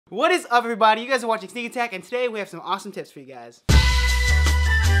What is up, everybody? You guys are watching Sneak Attack, and today we have some awesome tips for you guys.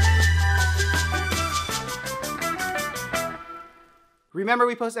 Remember,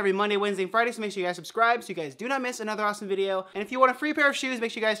 we post every Monday, Wednesday, and Friday, so make sure you guys subscribe so you guys do not miss another awesome video. And if you want a free pair of shoes,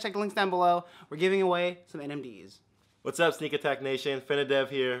 make sure you guys check the links down below. We're giving away some NMDs. What's up, Sneak Attack Nation? FinnaDev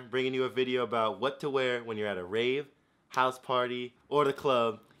here, bringing you a video about what to wear when you're at a rave, house party, or the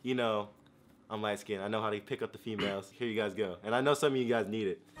club. You know, I'm light skinned. I know how to pick up the females. Here you guys go. And I know some of you guys need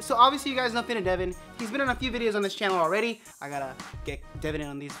it. So obviously you guys know FinnaDevin. He's been on a few videos on this channel already. I gotta get Devin in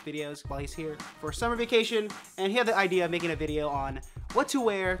on these videos while he's here for summer vacation. And he had the idea of making a video on what to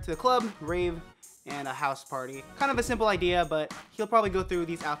wear to the club, rave, and a house party. Kind of a simple idea, but he'll probably go through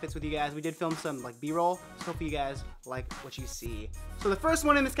these outfits with you guys. We did film some like B-roll, so hopefully you guys like what you see. So the first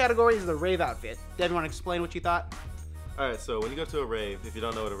one in this category is the rave outfit. Devin, want to explain what you thought? Alright, so when you go to a rave, if you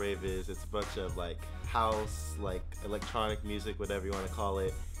don't know what a rave is, it's a bunch of like house, like electronic music, whatever you want to call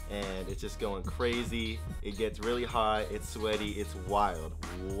it, and it's just going crazy. It gets really hot, it's sweaty, it's wild.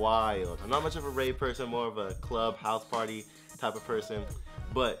 I'm not much of a rave person, more of a club, house party type of person.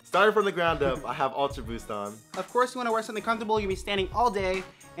 But starting from the ground up, I have Ultra Boost on. Of course, you want to wear something comfortable. You'll be standing all day,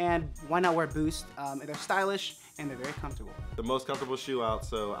 and why not wear Boost? They're stylish and they're very comfortable. The most comfortable shoe out,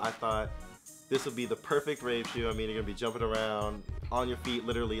 so I thought this would be the perfect rave shoe. I mean, you're gonna be jumping around on your feet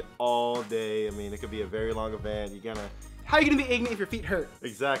literally all day. I mean, it could be a very long event. You're gonna... How are you gonna be ignorant if your feet hurt?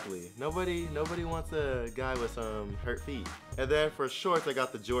 Exactly. Nobody wants a guy with some hurt feet. And then for shorts, I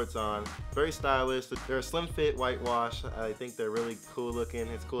got the jorts on. Very stylish. They're a slim fit whitewash. I think they're really cool looking.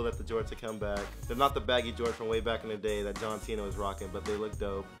 It's cool that the jorts have come back. They're not the baggy jorts from way back in the day that John Cena was rocking, but they look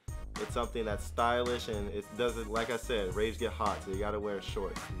dope. It's something that's stylish, and it doesn't, like I said, raves get hot, so you gotta wear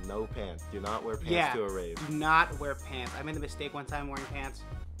shorts. No pants. Do not wear pants to a rave. Do not wear pants. I made the mistake one time wearing pants,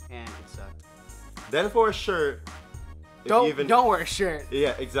 and it sucked. Then for a shirt, don't wear a shirt.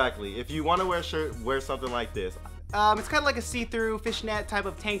 Yeah, exactly. If you want to wear a shirt, wear something like this. It's kind of like a see-through fishnet type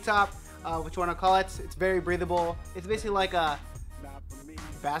of tank top, what you want to call it. It's very breathable. It's basically like a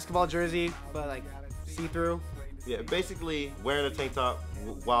basketball jersey, but like see-through. Yeah, basically wearing a tank top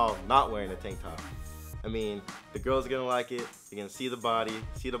while not wearing a tank top. I mean, the girls are gonna like it. You're gonna see the body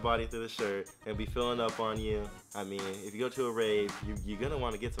through the shirt, and be filling up on you. I mean, if you go to a rave, you're gonna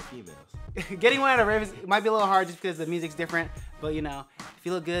want to get some females. Getting one at a rave might be a little hard just because the music's different, but you know, if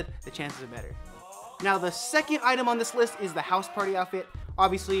you look good, the chances are better. Now, the second item on this list is the house party outfit.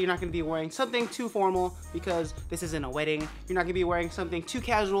 Obviously, you're not gonna be wearing something too formal because this isn't a wedding. You're not gonna be wearing something too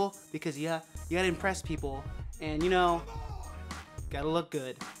casual because you gotta impress people, and you know, gotta look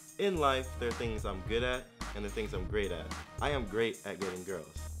good. In life, there are things I'm good at and there are things I'm great at. I am great at getting girls.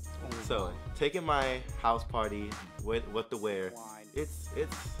 So, taking my house party with what to wear, it's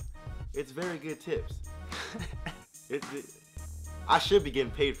very good tips. I should be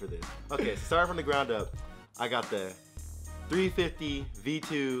getting paid for this. Okay, so starting from the ground up, I got the 350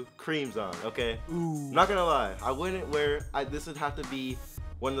 V2 creams on, okay? Ooh. Not gonna lie, I wouldn't wear, this would have to be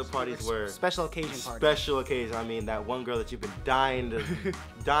one of the parties where... Special occasion party. Special occasion. I mean, that one girl that you've been dying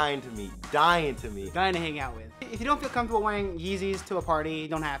to meet. Dying to hang out with. If you don't feel comfortable wearing Yeezys to a party, you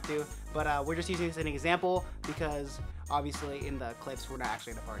don't have to. But we're just using this as an example because obviously in the clips, we're not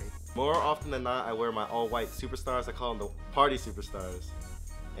actually at a party. More often than not, I wear my all-white superstars. I call them the party superstars.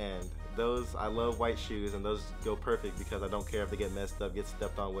 And those, I love white shoes, and those go perfect because I don't care if they get messed up, get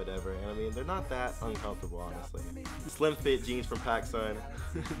stepped on, whatever. And I mean, they're not that uncomfortable, honestly. Slim fit jeans from PacSun.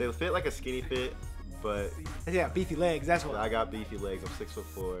 They fit like a skinny fit, but... Yeah, beefy legs, that's what. I got beefy legs, I'm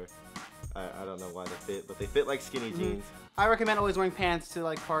 6'4". I don't know why they fit, but they fit like skinny jeans. I recommend always wearing pants to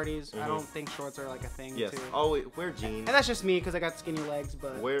like parties. I don't think shorts are like a thing. Yes, always wear jeans. And that's just me because I got skinny legs,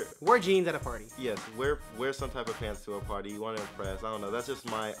 but wear jeans at a party. Yes, wear some type of pants to a party. You want to impress. I don't know. That's just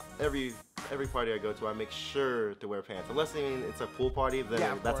my every party I go to, I make sure to wear pants. Unless it's a pool party, then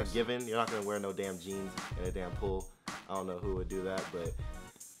yeah, that's a given. You're not gonna wear no damn jeans in a damn pool. I don't know who would do that, but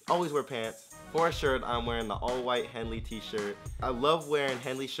always wear pants. For a shirt, I'm wearing the all-white Henley t-shirt. I love wearing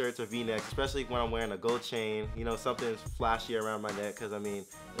Henley shirts or v-necks, especially when I'm wearing a gold chain, you know, something flashy around my neck, because I mean,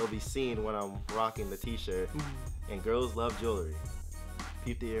 it'll be seen when I'm rocking the t-shirt. And girls love jewelry.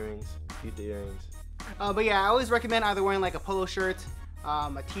 Peep the earrings, peep the earrings. But yeah, I always recommend either wearing like a polo shirt,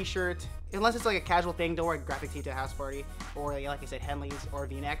 a t-shirt, unless it's like a casual thing, don't wear a graphic tee to a house party, or like I said, Henleys or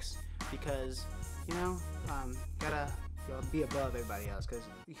v-necks, because, you know, gotta be above everybody else, because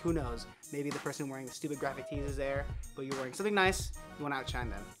who knows, maybe the person wearing the stupid graphic tees is there, but you're wearing something nice, you want to outshine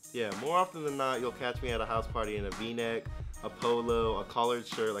them. Yeah, more often than not, you'll catch me at a house party in a v-neck, a polo, a collared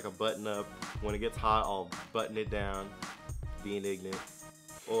shirt, like a button-up. When it gets hot, I'll button it down, being ignorant.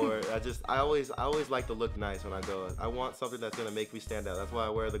 Or I always like to look nice when I go. I want something that's gonna make me stand out. That's why I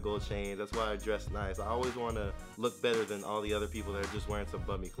wear the gold chains. That's why I dress nice. I always want to look better than all the other people that are just wearing some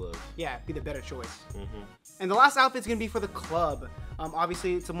bummy clothes. Yeah, be the better choice. And the last outfit's gonna be for the club.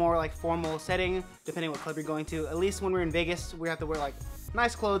 Obviously, it's a more like formal setting, depending what club you're going to. At least when we're in Vegas, we have to wear like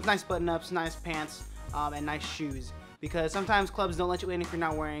nice clothes, nice button-ups, nice pants, and nice shoes. Because sometimes clubs don't let you in if you're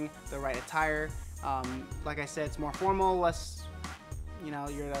not wearing the right attire. Like I said, it's more formal, less, you know,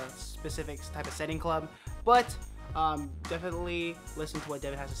 you're in a specific type of setting club. But definitely listen to what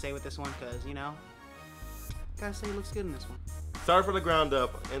Devin has to say with this one, because, you know, gotta say he looks good in this one. Starting from the ground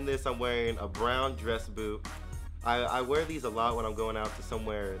up, in this I'm wearing a brown dress boot. I wear these a lot when I'm going out to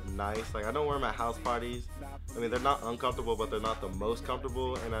somewhere nice. Like, I don't wear them at house parties. I mean, they're not uncomfortable, but they're not the most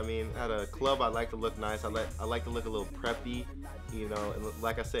comfortable. And I mean, at a club, I like to look nice. I like to look a little preppy, you know. And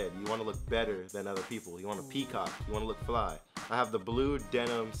like I said, you want to look better than other people. You want to peacock. You want to look fly. I have the blue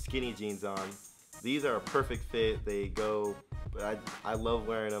denim skinny jeans on. These are a perfect fit. They go, I love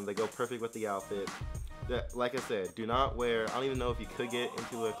wearing them. They go perfect with the outfit. Like I said, do not wear, I don't even know if you could get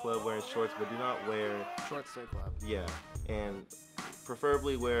into a club wearing shorts, but do not wear shorts to a club. Yeah, and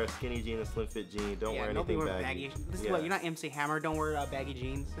preferably wear a skinny jean, a slim fit jean. Don't wear anything baggy. This is what, you're not MC Hammer, don't wear baggy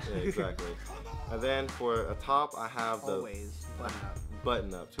jeans. Yeah, exactly. And then for a top, I have the always button-up.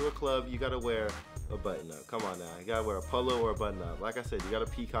 Button-up. To a club, you gotta wear a button-up. Come on now, you gotta wear a polo or a button-up. Like I said, you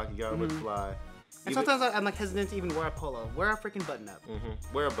gotta peacock, you gotta look fly. And sometimes I'm like hesitant to even wear a polo. Wear a freaking button-up.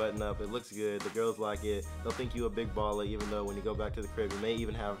 Wear a button-up. It looks good. The girls like it. They'll think you a big baller, even though when you go back to the crib,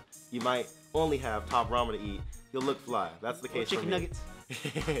 you might only have top ramen to eat. You'll look fly. That's the case for me. Chicken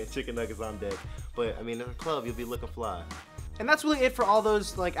nuggets. Chicken nuggets on deck. But I mean, in a club, you'll be looking fly. And that's really it for all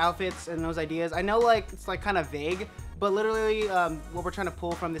those like outfits and those ideas. I know like it's like kind of vague, but literally what we're trying to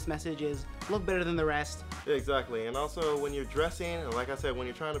pull from this message is look better than the rest. Exactly. And also when you're dressing, and like I said, when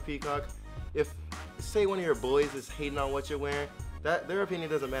you're trying to peacock, if say one of your boys is hating on what you're wearing, that their opinion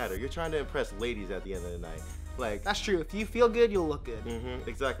doesn't matter. You're trying to impress ladies at the end of the night. Like, that's true. If you feel good, you'll look good.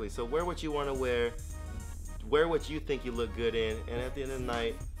 Exactly. So wear what you want to wear. Wear what you think you look good in, and at the end of the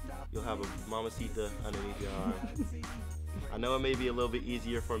night, you'll have a mamacita underneath your arm. I know it may be a little bit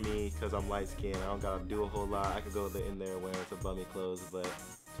easier for me because I'm light skinned. I don't gotta do a whole lot. I could go in there wearing some bummy clothes, but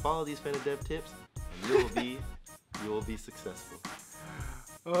follow these FinnaDev tips, and you will be successful.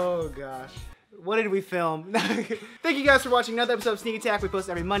 Oh gosh. What did we film? Thank you guys for watching another episode of Sneak Attack. We post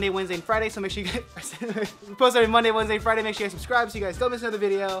every Monday, Wednesday, and Friday, so make sure you guys we post every Monday, Wednesday, and Friday. Make sure you guys subscribe so you guys don't miss another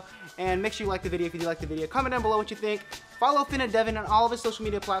video. And make sure you like the video if you do like the video. Comment down below what you think. Follow FinnaDevin on all of his social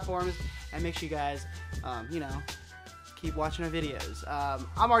media platforms. And make sure you guys, you know, keep watching our videos.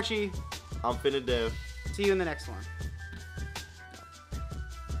 I'm Archie. I'm FinnaDev. See you in the next one.